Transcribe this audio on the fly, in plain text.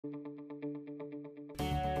Hey,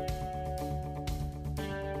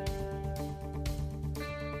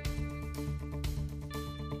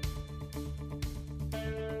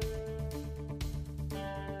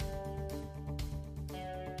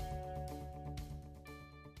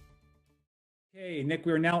 Nick,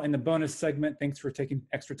 we are now in the bonus segment. Thanks for taking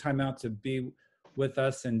extra time out to be with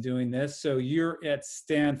us and doing this. So you're at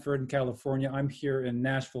Stanford in California. I'm here in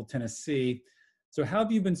Nashville, Tennessee. So how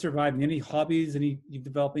have you been surviving? Any hobbies? You've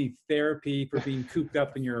developed any therapy for being cooped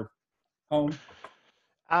up in your home?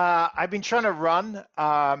 I've been trying to run.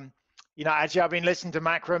 Actually, I've been listening to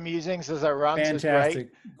macro musings as I run, so it's great.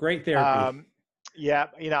 Fantastic. Great therapy. Um, yeah,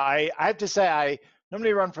 I have to say I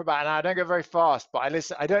normally run for about an hour. I don't go very fast, but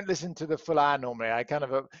I don't listen to the full hour normally. I kind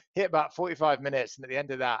of hit about 45 minutes, and at the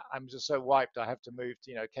end of that, I'm just so wiped. I have to move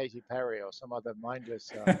to Katy Perry or some other mindless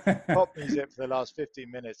pop music for the last 15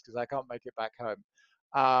 minutes because I can't make it back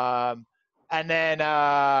home. And then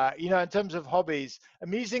in terms of hobbies,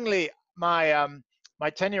 amusingly, my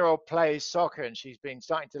 10-year-old plays soccer, and she's been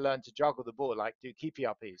starting to learn to juggle the ball, like do keepy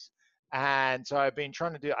uppies. And so I've been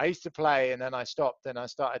trying to do, I used to play and then I stopped and I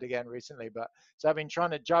started again recently. But so I've been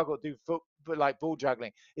trying to juggle, like ball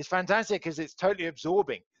juggling. It's fantastic because it's totally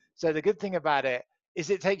absorbing. So the good thing about it is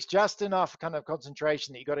it takes just enough kind of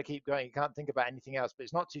concentration that you got to keep going. You can't think about anything else, but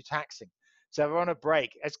it's not too taxing. So we're on a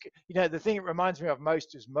break. The thing it reminds me of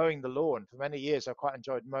most is mowing the lawn. For many years, I quite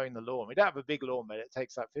enjoyed mowing the lawn. We don't have a big lawn, but it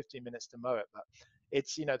takes like 15 minutes to mow it. But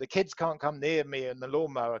it's, the kids can't come near me and the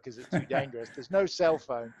lawnmower because it's too dangerous. There's no cell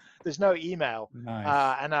phone. There's no email.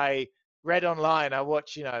 Nice. And I read online, I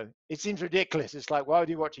watch, it seems ridiculous. It's like, why would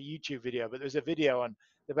you watch a YouTube video? But there's a video on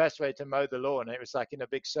the best way to mow the lawn. And it was like in a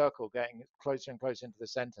big circle, getting closer and closer into the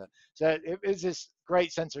center. So it was this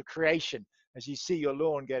great sense of creation as you see your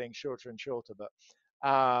lawn getting shorter and shorter. But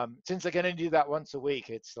since I can only do that once a week,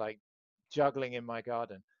 it's like juggling in my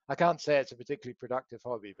garden. I can't say it's a particularly productive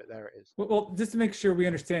hobby, but there it is. Well, just to make sure we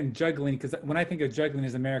understand juggling, because when I think of juggling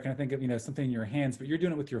as American, I think of something in your hands, but you're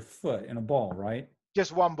doing it with your foot in a ball, right?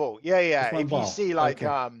 Just one ball. Yeah. Just one If ball. you see like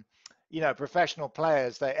Okay. professional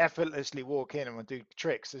players, they effortlessly walk in and will do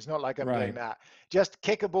tricks. It's not like I'm Right. doing that. Just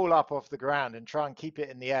kick a ball up off the ground and try and keep it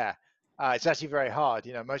in the air. It's actually very hard.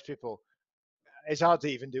 Most people, it's hard to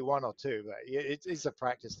even do one or two, but it's a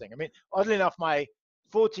practice thing. I mean, oddly enough, my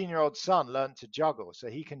 14-year-old son learned to juggle, so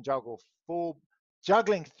he can juggle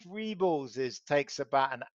juggling 3 balls takes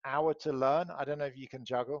about an hour to learn. I don't know if you can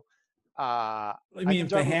juggle. I mean, with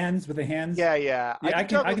the hands? Yeah. Yeah, I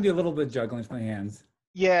can do a little bit of juggling with my hands.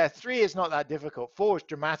 Yeah, 3 is not that difficult. 4 is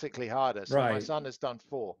dramatically harder. So Right. my son has done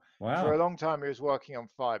 4. Wow. For a long time, he was working on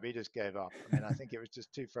 5. He just gave up. I mean, I think it was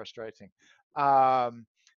just too frustrating.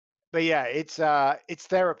 But yeah, it's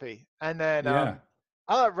therapy. And then Yeah.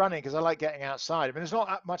 I like running because I like getting outside. I mean, there's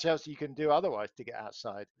not much else you can do otherwise to get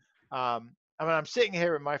outside. I'm sitting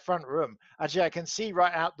here in my front room. Actually, I can see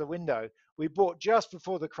right out the window. We bought just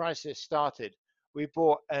before the crisis started. We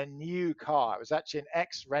bought a new car. It was actually an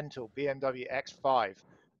X rental, BMW X5,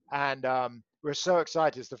 and we're so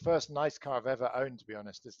excited. It's the first nice car I've ever owned, to be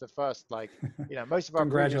honest. It's the first, most of our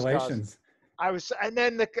previous cars. Congratulations. And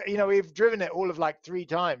then we've driven it all of like 3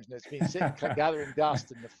 times, and it's been sitting gathering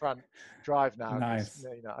dust in the front drive now. Nice.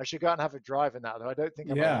 I should go out and have a drive in that, though I don't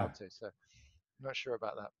think I'm allowed to. So I'm not sure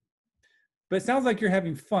about that. But it sounds like you're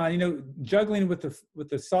having fun. Juggling with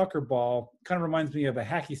the soccer ball kind of reminds me of a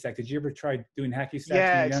hacky sack. Did you ever try doing hacky sacks?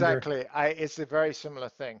 Yeah, exactly. It's a very similar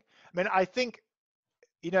thing. I mean, I think,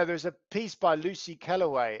 there's a piece by Lucy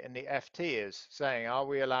Kellaway in the FT is saying, are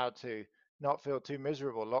we allowed to not feel too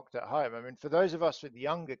miserable locked at home? I mean, for those of us with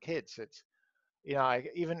younger kids, it's,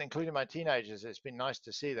 even including my teenagers, it's been nice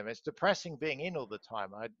to see them. It's depressing being in all the time.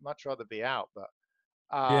 I'd much rather be out, but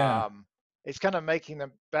it's kind of making the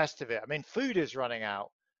best of it. I mean, food is running out.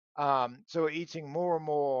 So we're eating more and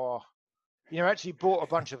more. Actually bought a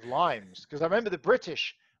bunch of limes because I remember the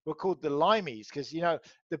British were called the limeys because,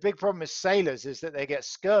 the big problem with sailors is that they get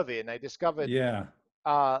scurvy, and they discovered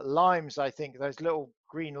limes. I think those little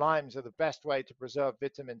green limes are the best way to preserve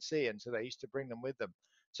vitamin C. And so they used to bring them with them.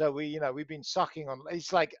 So we've been sucking on,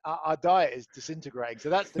 it's like our diet is disintegrating. So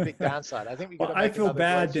that's the big downside. I think we got to make I feel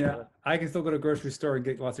bad. I can still go to a grocery store and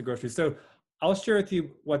get lots of groceries. So I'll share with you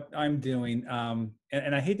what I'm doing.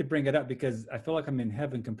 And I hate to bring it up because I feel like I'm in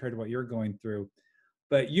heaven compared to what you're going through.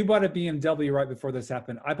 But you bought a BMW right before this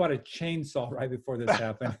happened. I bought a chainsaw right before this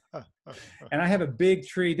happened. And I have a big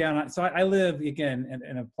tree down. So I live, again,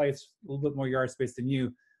 in a place, a little bit more yard space than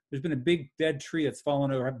you. There's been a big dead tree that's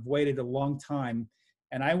fallen over. I've waited a long time.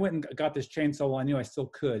 And I went and got this chainsaw while I knew I still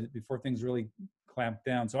could before things really clamped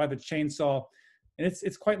down. So I have a chainsaw and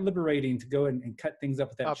it's quite liberating to go and cut things up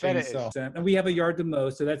with that I bet it chainsaw. is. And we have a yard to mow,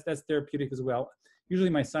 so that's therapeutic as well. Usually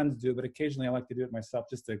my sons do, but occasionally I like to do it myself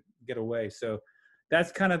just to get away. So that's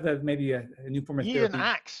kind of maybe a new form of You need an therapy.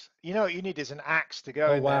 axe. You know what you need is an axe to go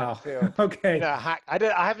Oh in there and wow. feel, Okay. hack. I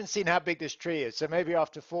haven't seen how big this tree is, so maybe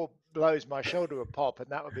after 4 blows, my shoulder would pop, and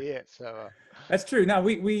that would be it. So That's true. Now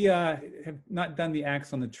we have not done the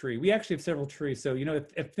axe on the tree. We actually have several trees. So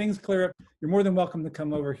if things clear up, you're more than welcome to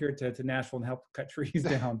come over here to Nashville and help cut trees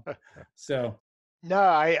down. So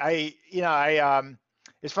no,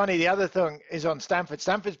 it's funny. The other thing is on Stanford.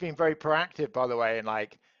 Stanford's been very proactive, by the way, and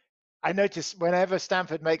like I notice whenever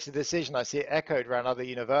Stanford makes a decision, I see it echoed around other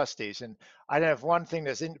universities. And I don't know if one thing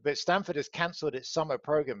but Stanford has cancelled its summer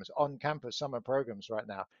programs, on-campus summer programs right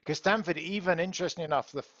now. Because Stanford, even interestingly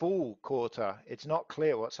enough, the fall quarter, it's not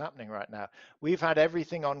clear what's happening right now. We've had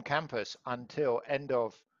everything on campus until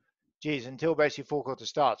until basically fall quarter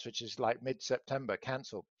starts, which is like mid-September,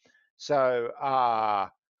 cancelled. So,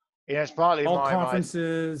 it's partly all my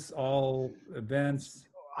conferences, all events.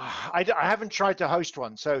 I haven't tried to host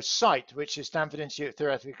one. So SITE, which is Stanford Institute of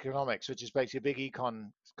Theoretical Economics, which is basically a big econ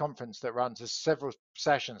conference that runs several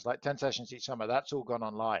sessions, like 10 sessions each summer, that's all gone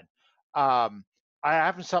online. I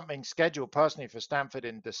have something scheduled personally for Stanford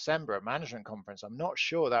in December, a management conference. I'm not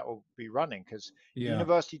sure that will be running because the Yeah.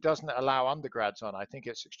 university doesn't allow undergrads on. I think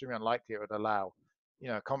it's extremely unlikely it would allow,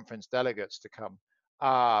 conference delegates to come.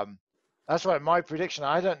 That's why my prediction,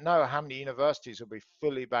 I don't know how many universities will be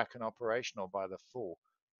fully back and operational by the fall.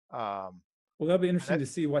 Well, that'll be interesting to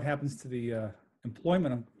see what happens to the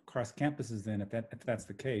employment across campuses then, if that's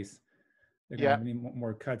the case. They're going to have any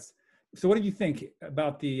more cuts. So what do you think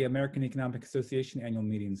about the American Economic Association annual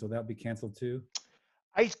meetings? Will that be canceled too?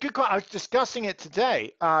 It's good. I was discussing it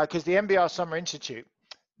today because the MBR Summer Institute,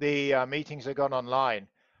 the meetings have gone online.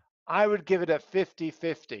 I would give it a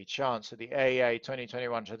 50-50 chance that the AEA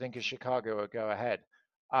 2021, which I think is Chicago, will go ahead.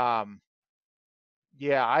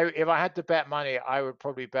 If I had to bet money, I would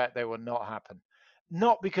probably bet they will not happen.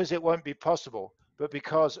 Not because it won't be possible, but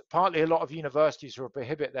because partly a lot of universities will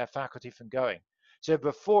prohibit their faculty from going. So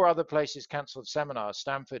before other places cancelled seminars,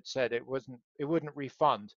 Stanford said it wouldn't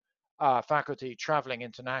refund faculty traveling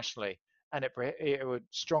internationally, and it would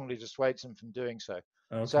strongly dissuade them from doing so.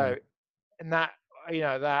 Okay. So, and that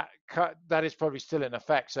that is probably still in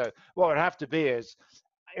effect. So what would have to be is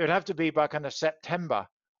it would have to be by kind of September,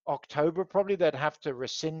 October, probably they'd have to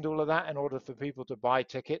rescind all of that in order for people to buy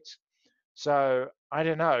tickets. So I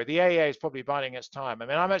don't know. The AEA is probably biding its time. I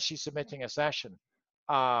mean, I'm actually submitting a session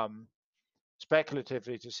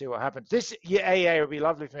speculatively to see what happens. This year AEA would be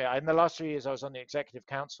lovely for me. In the last 3 years, I was on the executive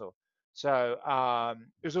council. So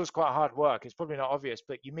it was always quite hard work. It's probably not obvious,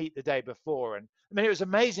 but you meet the day before. And I mean, it was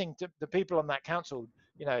amazing the people on that council.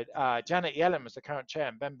 Janet Yellen was the current chair,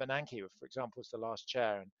 and Ben Bernanke, for example, was the last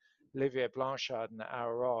chair, and Olivier Blanchard and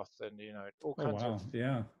Ara Roth, and all kinds of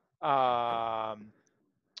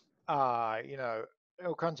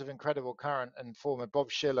all kinds of incredible current and former.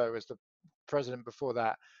 Bob Schiller was the president before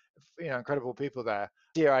that. Incredible people there.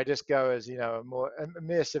 Here I just go as a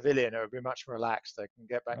mere civilian. It would be much more relaxed. I can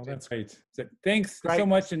get back to. That's great. So, thanks Great. so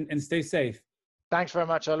much, and stay safe. Thanks very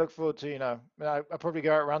much. I look forward to I'll probably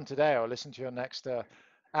go out run today or listen to your next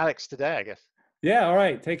Alex today, I guess. Yeah. All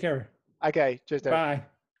right. Take care. Okay. Cheers, Dave. Bye.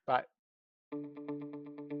 Bye.